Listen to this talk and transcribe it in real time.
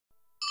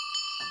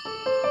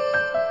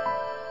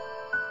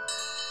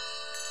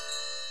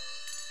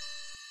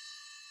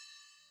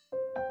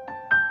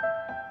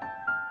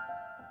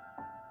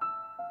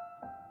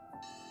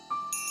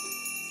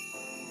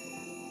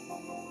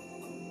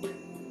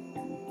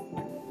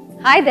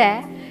Hi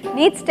there!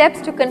 Need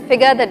steps to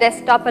configure the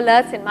desktop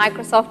alerts in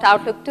Microsoft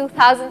Outlook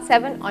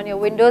 2007 on your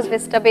Windows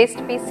Vista based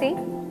PC?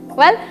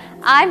 Well,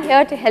 I'm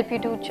here to help you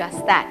do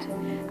just that.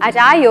 At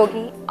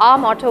iYogi, our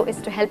motto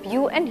is to help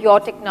you and your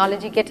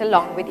technology get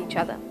along with each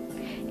other.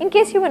 In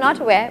case you were not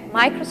aware,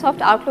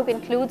 Microsoft Outlook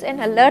includes an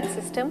alert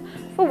system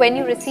for when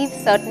you receive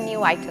certain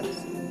new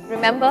items.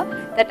 Remember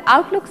that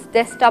Outlook's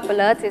desktop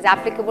alerts is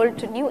applicable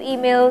to new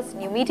emails,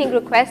 new meeting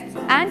requests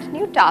and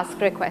new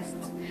task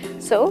requests.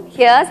 So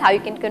here's how you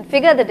can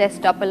configure the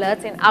desktop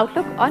alerts in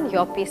Outlook on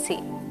your PC.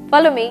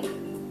 Follow me.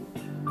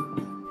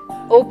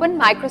 Open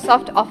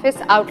Microsoft Office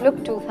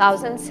Outlook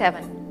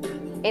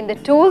 2007. In the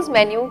Tools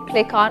menu,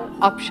 click on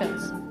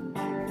Options.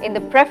 In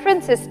the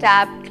Preferences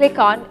tab, click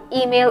on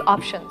Email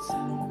Options.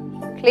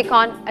 Click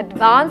on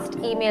Advanced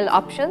Email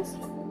Options.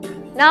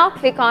 Now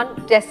click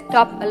on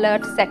Desktop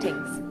Alert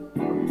Settings.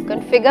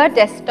 Configure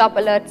Desktop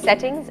Alert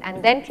Settings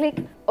and then click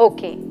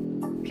OK.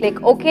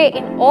 Click OK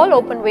in all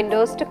open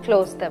windows to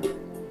close them.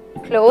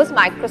 Close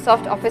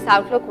Microsoft Office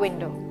Outlook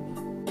window.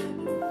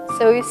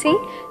 So you see,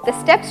 the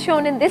steps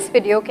shown in this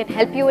video can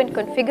help you in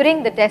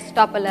configuring the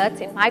desktop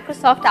alerts in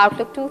Microsoft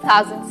Outlook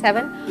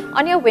 2007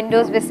 on your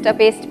Windows Vista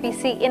based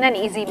PC in an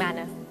easy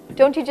manner.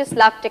 Don't you just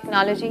love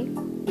technology?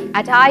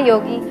 At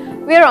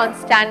iYogi, we are on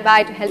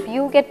standby to help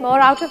you get more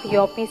out of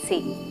your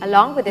PC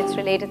along with its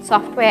related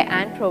software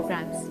and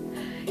programs.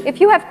 If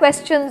you have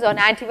questions on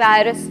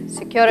antivirus,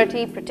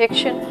 security,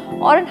 protection,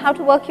 or on how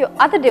to work your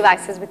other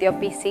devices with your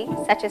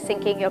PC, such as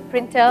syncing your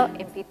printer,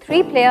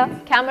 MP3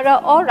 player,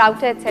 camera or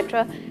router,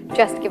 etc.,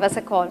 just give us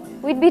a call.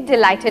 We'd be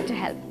delighted to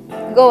help.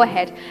 Go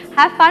ahead,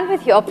 have fun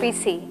with your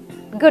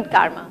PC. Good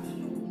karma.